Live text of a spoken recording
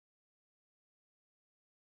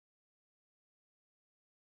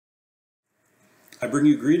I bring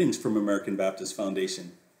you greetings from American Baptist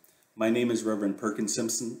Foundation. My name is Reverend Perkins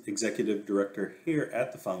Simpson, Executive Director here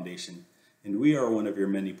at the Foundation, and we are one of your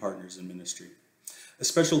many partners in ministry. A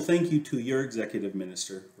special thank you to your Executive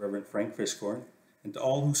Minister, Reverend Frank Fishcorn, and to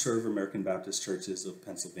all who serve American Baptist churches of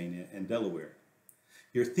Pennsylvania and Delaware.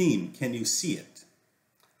 Your theme, Can You See It?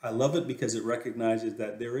 I love it because it recognizes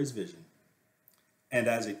that there is vision. And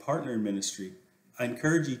as a partner in ministry, I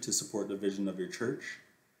encourage you to support the vision of your church,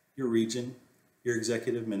 your region, your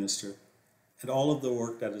executive minister, and all of the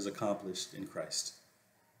work that is accomplished in Christ.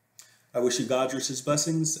 I wish you God's richest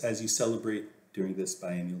blessings as you celebrate during this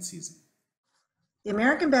biennial season. The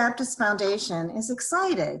American Baptist Foundation is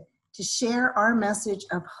excited to share our message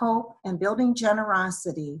of hope and building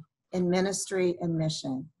generosity in ministry and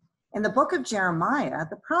mission. In the book of Jeremiah,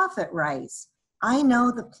 the prophet writes, "I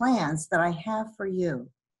know the plans that I have for you,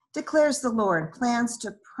 declares the Lord, plans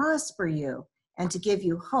to prosper you and to give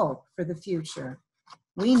you hope for the future."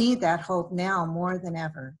 We need that hope now more than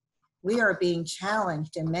ever. We are being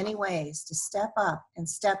challenged in many ways to step up and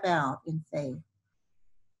step out in faith.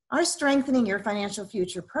 Our Strengthening Your Financial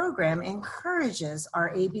Future program encourages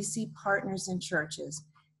our ABC partners and churches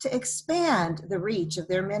to expand the reach of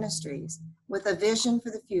their ministries with a vision for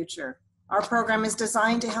the future. Our program is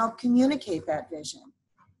designed to help communicate that vision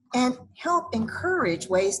and help encourage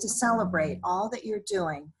ways to celebrate all that you're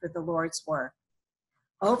doing for the Lord's work.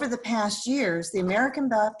 Over the past years, the American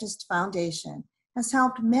Baptist Foundation has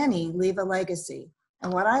helped many leave a legacy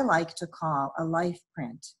and what I like to call a life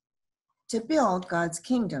print to build God's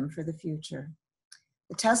kingdom for the future.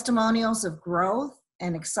 The testimonials of growth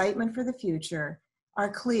and excitement for the future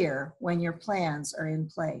are clear when your plans are in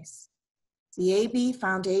place. The AB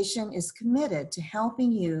Foundation is committed to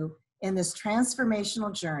helping you in this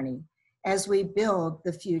transformational journey as we build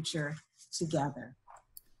the future together.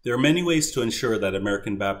 There are many ways to ensure that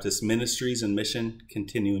American Baptist ministries and mission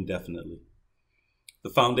continue indefinitely. The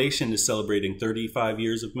Foundation is celebrating 35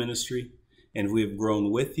 years of ministry, and we have grown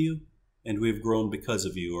with you, and we have grown because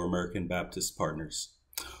of you, our American Baptist partners.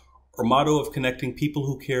 Our motto of connecting people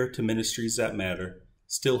who care to ministries that matter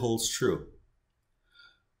still holds true.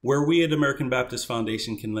 Where we at American Baptist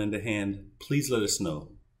Foundation can lend a hand, please let us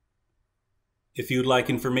know. If you'd like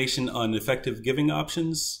information on effective giving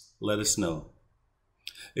options, let us know.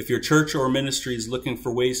 If your church or ministry is looking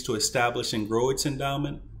for ways to establish and grow its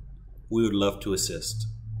endowment, we would love to assist.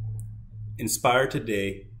 Inspire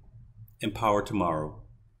today, empower tomorrow.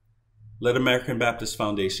 Let American Baptist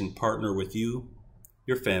Foundation partner with you,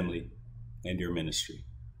 your family, and your ministry.